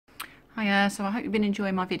Hiya, so I hope you've been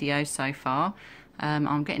enjoying my videos so far.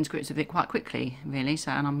 I'm getting to grips with it quite quickly, really,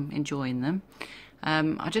 and I'm enjoying them.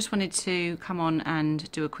 I just wanted to come on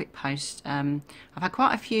and do a quick post. I've had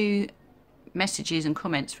quite a few messages and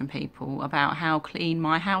comments from people about how clean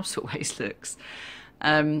my house always looks.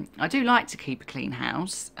 I do like to keep a clean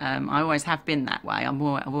house. I always have been that way. I've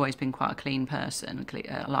always been quite a clean person.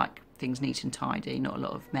 I like things neat and tidy, not a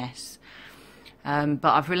lot of mess. But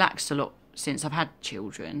I've relaxed a lot since I've had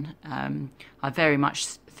children. I very much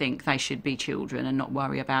think they should be children and not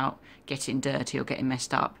worry about getting dirty or getting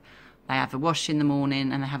messed up. They have a wash in the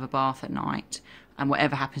morning and they have a bath at night, and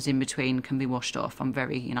whatever happens in between can be washed off. I'm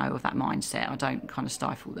very, of that mindset. I don't kind of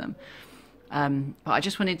stifle them. But I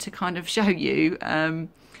just wanted to kind of show you a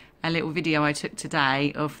little video I took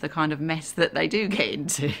today of the kind of mess that they do get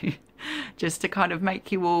into, just to kind of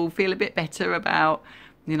make you all feel a bit better about,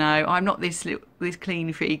 I'm not this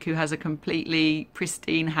clean freak who has a completely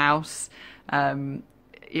pristine house.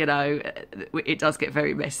 It does get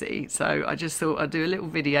very messy. So I just thought I'd do a little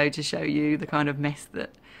video to show you the kind of mess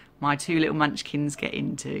that my two little munchkins get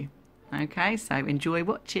into. Okay, so enjoy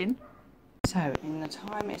watching. So in the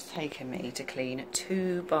time it's taken me to clean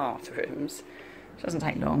 2 bathrooms, it doesn't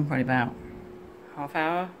take long, probably about half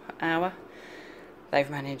hour, they've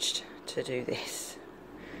managed to do this.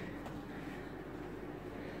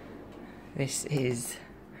 This is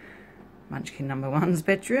Munchkin number 1's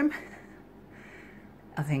bedroom.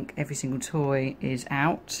 I think every single toy is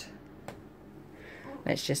out.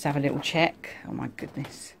 Let's just have a little check. Oh my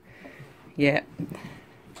goodness. Yep.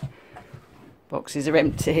 Boxes are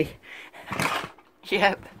empty.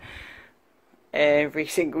 Yep. Every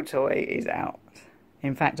single toy is out.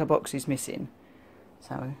 In fact, a box is missing.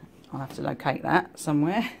 So I'll have to locate that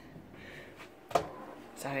somewhere.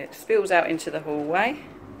 So it spills out into the hallway.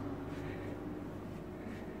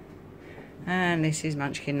 And this is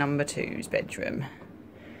Munchkin number 2's bedroom.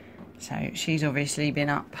 So she's obviously been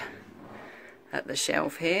up at the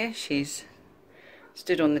shelf here. She's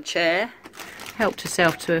stood on the chair, helped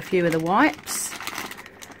herself to a few of the wipes.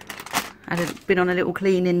 Been on a little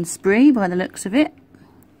cleaning spree by the looks of it.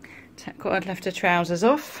 I'd left her trousers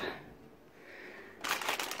off.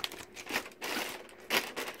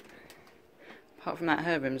 Apart from that,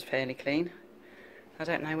 her room's fairly clean. I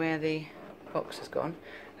don't know where the box has gone.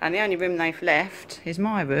 And the only room they've left is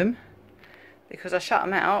my room, because I shut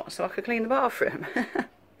them out so I could clean the bathroom.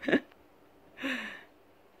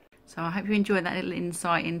 So I hope you enjoyed that little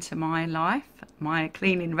insight into my life, my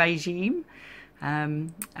cleaning regime.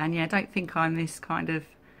 And yeah, I don't think I'm this kind of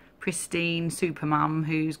pristine super mum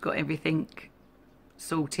who's got everything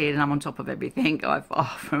sorted and I'm on top of everything. I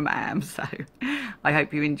far from am. So I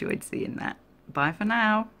hope you enjoyed seeing that. Bye for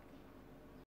now.